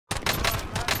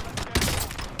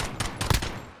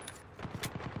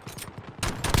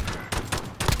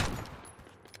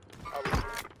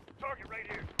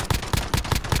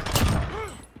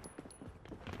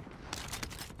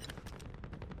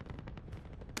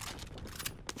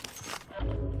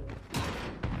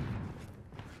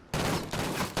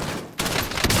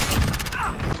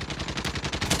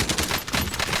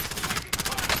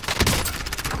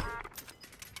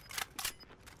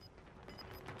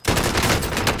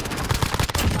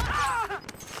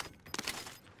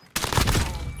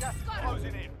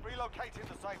Relocating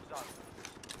the safe zone.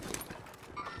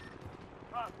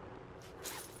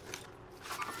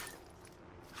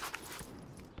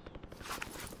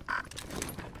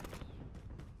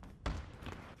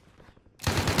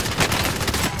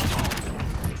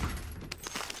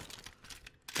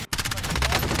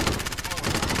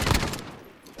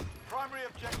 Primary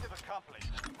objective accomplished.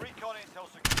 Recon intel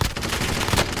secured.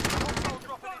 Hostile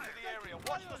dropping into the area.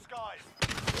 Watch the skies.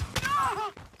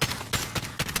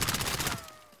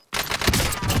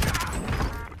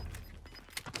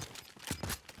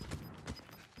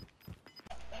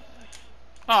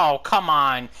 Oh, come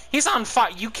on. He's on fire.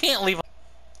 You can't leave him.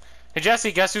 Hey,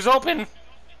 Jesse, guess who's open?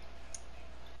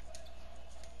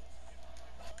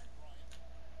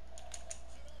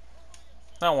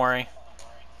 Don't worry.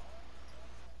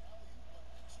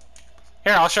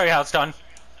 Here, I'll show you how it's done.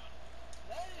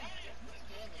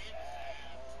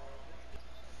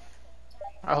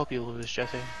 I hope you lose,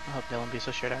 Jesse. I hope Dylan beats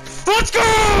the shit out of you. Let's go!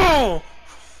 A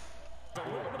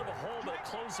little bit of a hole, but it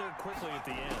closed there quickly at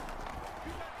the end.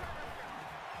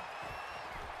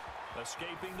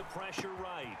 Escaping the pressure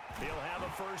right. He'll have a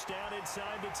first down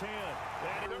inside the 10.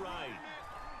 And to the right.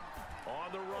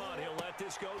 On the run, he'll let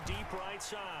this go deep right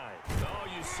side. Oh,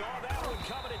 you saw that one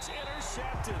coming. It's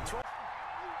intercepted.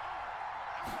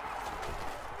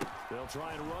 They'll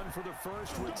try and run for the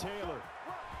first with Taylor.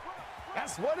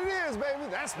 That's what it is, baby.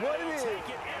 That's what it is. Take it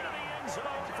into the end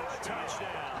zone for a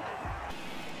touchdown.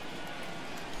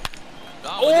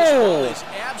 Oh, this ball is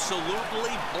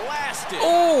absolutely blasted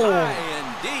high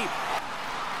and deep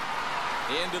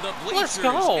into the bleachers. Let's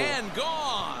go. And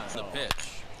gone. The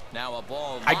pitch. Now a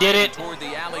ball. I did it. Toward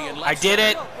the alley and I did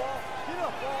it. Go.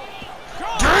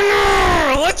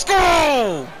 Let's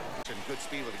go. Good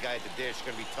speed with the guy at the dish. It's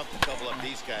going to be tough to double up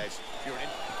these guys. If you're in.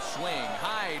 Swing,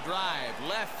 high drive,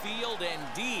 left field and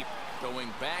deep.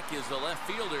 Going back is the left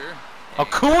fielder.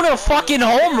 Acuna fucking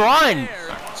home run.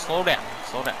 Right, slow down.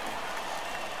 Slow down.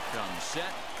 Comes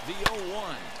set, the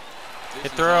 0-1.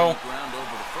 Hit throw.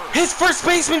 His first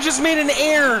baseman just made an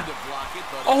error.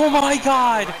 Oh my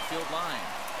God.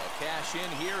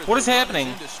 What is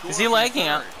happening? Is he lagging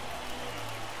out?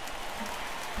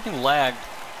 Fucking lagged.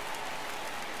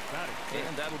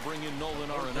 And that'll bring in Nolan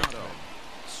Arenado.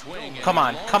 Swing. Come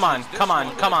on, come on, come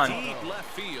on, come on. Deep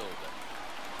left field.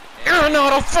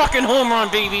 Arenado fucking home run,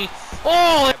 baby.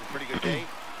 Oh. Have a pretty good day,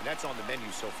 and that's on the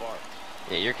menu so far.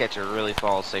 Yeah, your catcher really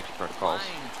follows safety protocols.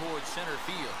 Towards center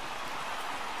field.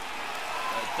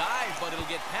 A dive, but it'll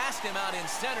get past him out in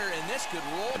center, and this could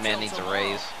roll. The man needs a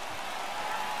raise.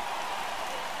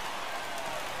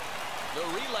 The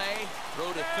relay,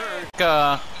 throw to third.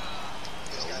 I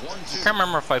can't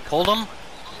remember if I pulled him.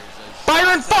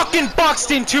 Byron fucking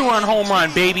Buxton 2-run home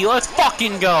run, baby. Let's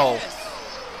fucking go.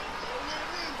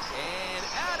 And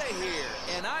out of here,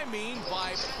 and I mean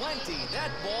by plenty.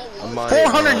 That ball was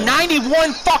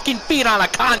 491 fucking feet on a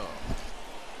con.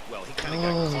 Well, he kind of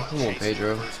got caught come on,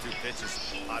 Pedro. First two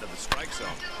pitches out of the strike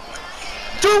zone.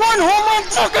 2-run home run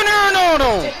fucking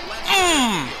Arenado.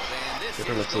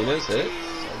 Different Martinez hit.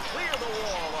 clear the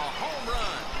wall, a home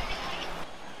run.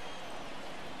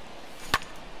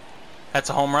 That's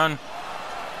a home run.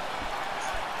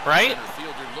 Right?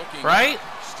 Right?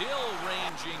 Still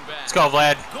ranging back. Let's go,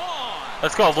 Vlad. Gone.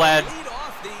 Let's go, Vlad. Lead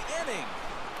off the inning.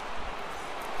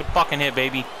 Good fucking hit,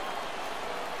 baby.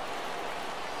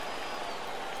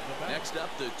 Next up,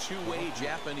 the two-way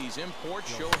Japanese import,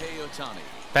 Shohei Ohtani.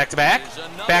 Back to back?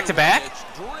 Back to back? It's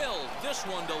drilled. This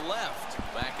one to left.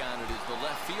 Back on it is the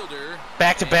left fielder.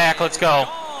 Back to back. Let's go.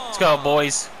 Gone. Let's go,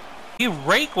 boys. We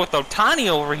rake with Ohtani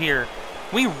over here.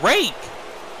 We rake.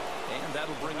 And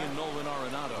that'll bring in Nolan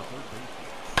Arenado.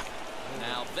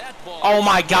 Now that ball. Oh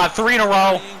my God, 3 in a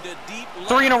row.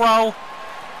 3 in a row.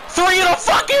 3 in a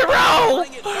fucking row.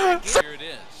 Here it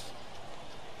is.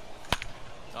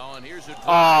 Oh, and here's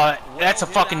a That's a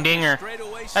fucking dinger.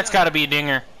 That's got to be a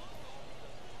dinger.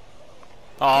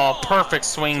 Oh, perfect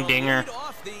swing dinger.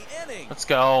 Let's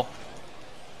go.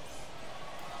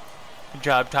 Good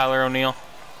job, Tyler O'Neill.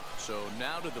 So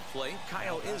now to the plate,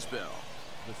 Kyle Isbell.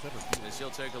 As he'll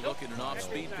take a look at an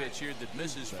off-speed pitch here that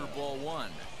misses for ball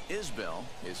 1. Isbell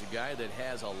is a guy that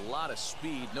has a lot of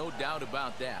speed, no doubt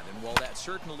about that. And while that's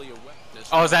certainly a weapon.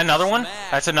 Oh, is that another one?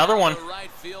 That's another one.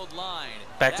 Right field line.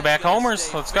 Back-to-back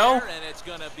homers. Let's go. And it's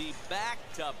going to be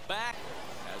back-to-back.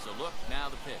 As a look, now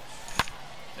the pitch.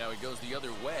 Now he goes the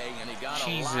other way, and he got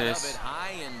a lot of it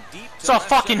high and deep. It's a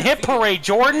fucking hit parade,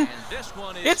 Jordan.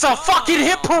 It's a fucking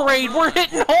hit parade. We're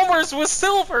hitting homers with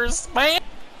silvers, man.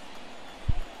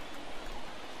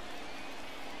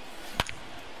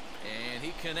 And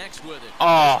he connects with it.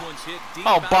 Oh,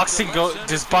 Buxton go.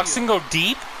 Does Buxton go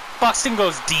deep? Buxton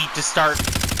goes deep to start.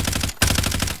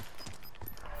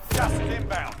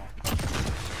 inbound.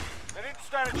 They didn't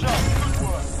stand a chance. Good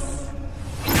work.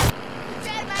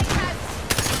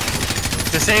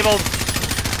 Disabled.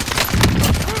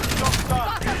 Job's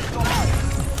done.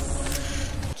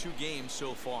 2 games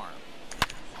so far.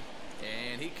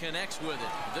 And he connects with it.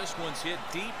 This one's hit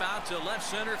deep out to left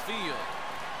center field.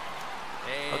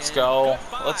 And Let's go.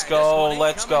 goodbye. Let's This go. one ain't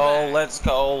Let's coming go. back. Let's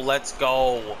go. Let's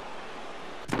go.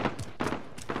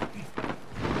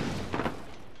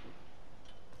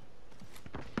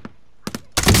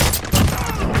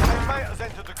 Teammate has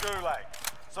entered the gulag.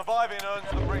 Surviving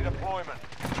earns them redeployment.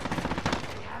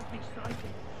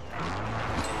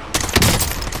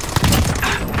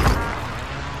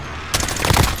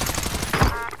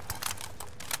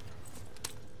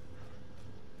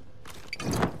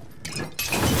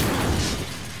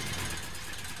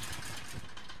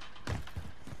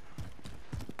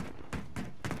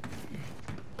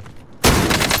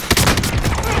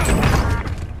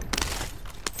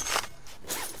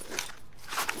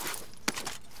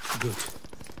 Good.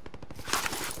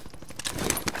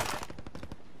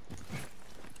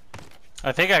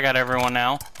 I think I got everyone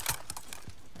now.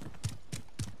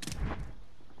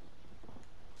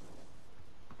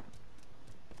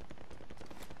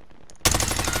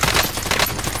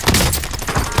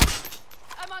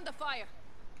 I'm under fire.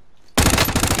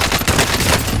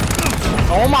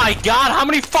 Oh my god, how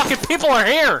many fucking people are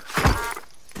here?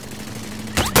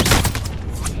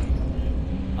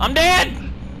 I'm dead!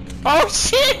 Oh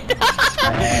shit! No!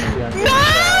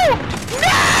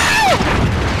 No!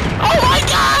 Oh my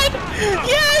god!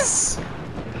 Yes!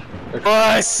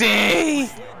 Pussy!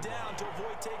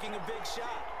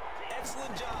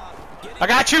 I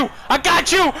got you! I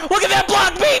got you! Look at that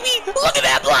block, baby! Look at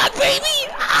that block, baby!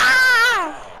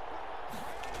 Ah!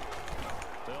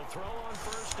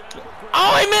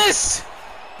 Oh, I missed!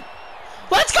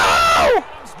 Let's go!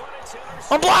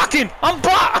 I'm blocking! I'm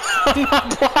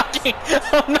not blocking!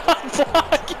 I'm not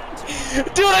blocking!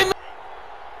 Dude, I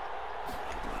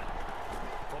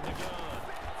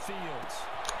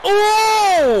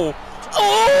Oh!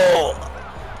 Oh!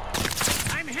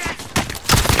 I'm hit!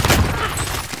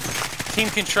 Team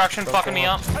construction fucking me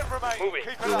up. 10 remaining.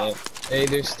 Keep it up. Hey,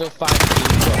 there's still 5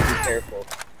 teams, so be careful.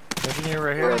 Looking here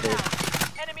right here.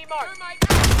 Enemy mark.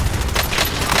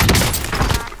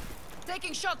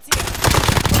 Taking shots here.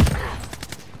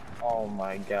 Oh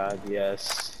my god,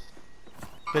 yes.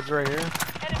 Kids right here.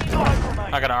 Enemy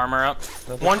mark. I got armor up.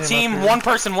 Another One team team, up here. one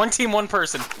person, one team, one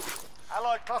person.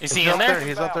 Allied cluster Is he He's in up there?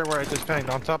 He's up there where I just pinged.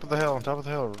 On top of the hill. On top of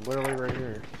the hill. Literally right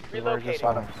here. He's where I just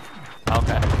saw him.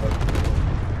 Okay.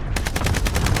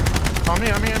 On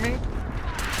me, on me, on me.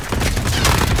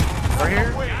 Right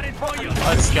here.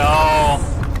 Let's go.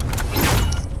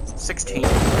 16.